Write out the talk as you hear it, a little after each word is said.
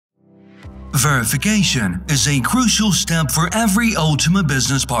Verification is a crucial step for every Ultima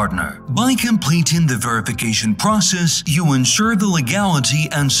Business partner. By completing the verification process, you ensure the legality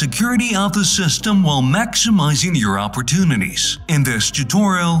and security of the system while maximizing your opportunities. In this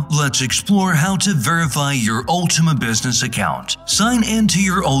tutorial, let's explore how to verify your Ultima Business account. Sign into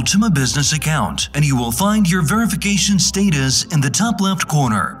your Ultima Business account, and you will find your verification status in the top left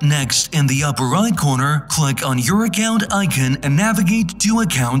corner. Next, in the upper right corner, click on your account icon and navigate to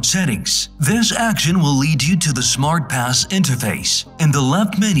Account Settings. This action will lead you to the Smart Pass interface. In the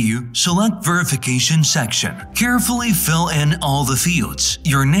left menu, select Verification section. Carefully fill in all the fields: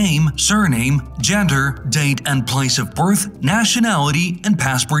 your name, surname, gender, date and place of birth, nationality, and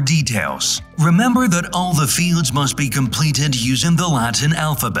passport details. Remember that all the fields must be completed using the Latin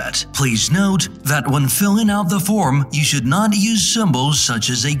alphabet. Please note that when filling out the form, you should not use symbols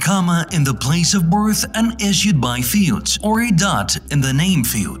such as a comma in the place of birth and issued by fields, or a dot in the name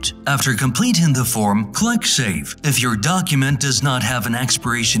field. After completing the form, click Save. If your document does not have an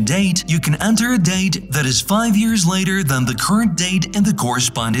expiration date, you can enter a date that is 5 years later than the current date in the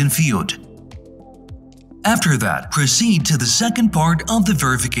corresponding field. After that, proceed to the second part of the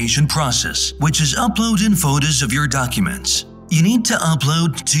verification process, which is uploading photos of your documents. You need to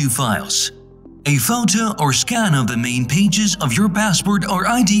upload 2 files: a photo or scan of the main pages of your passport or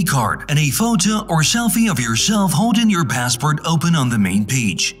ID card, and a photo or selfie of yourself holding your passport open on the main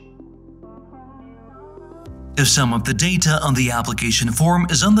page. If some of the data on the application form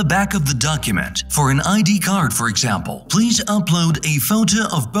is on the back of the document, for an ID card for example, please upload a photo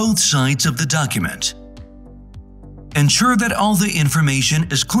of both sides of the document. Ensure that all the information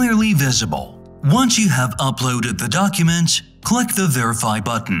is clearly visible. Once you have uploaded the documents, click the Verify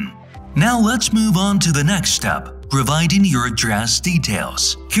button. Now let's move on to the next step, providing your address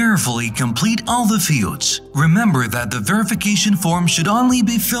details. Carefully complete all the fields. Remember that the verification form should only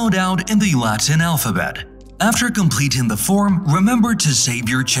be filled out in the Latin alphabet. After completing the form, remember to save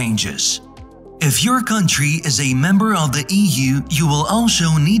your changes. If your country is a member of the EU, you will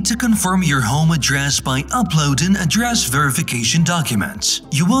also need to confirm your home address by uploading address verification documents.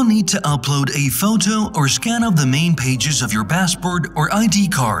 You will need to upload a photo or scan of the main pages of your passport or ID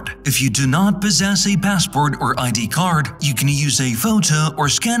card. If you do not possess a passport or ID card, you can use a photo or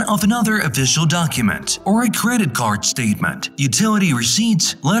scan of another official document, or a credit card statement, utility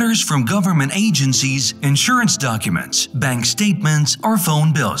receipts, letters from government agencies, insurance documents, bank statements, or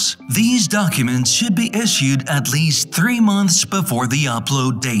phone bills. These documents should be issued at least 3 months before the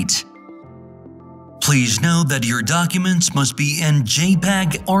upload date. Please note that your documents must be in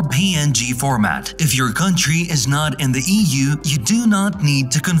JPEG or PNG format. If your country is not in the EU, you do not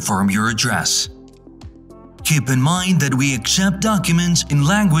need to confirm your address. Keep in mind that we accept documents in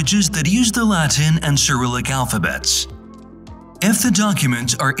languages that use the Latin and Cyrillic alphabets. If the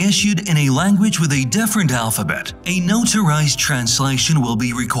documents are issued in a language with a different alphabet, a notarized translation will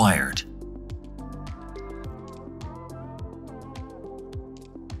be required.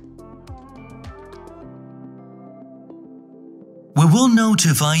 We will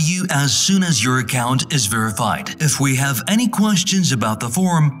notify you as soon as your account is verified. If we have any questions about the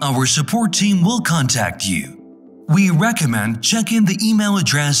form, our support team will contact you. We recommend checking the email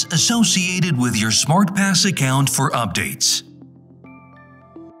address associated with your SmartPass account for updates.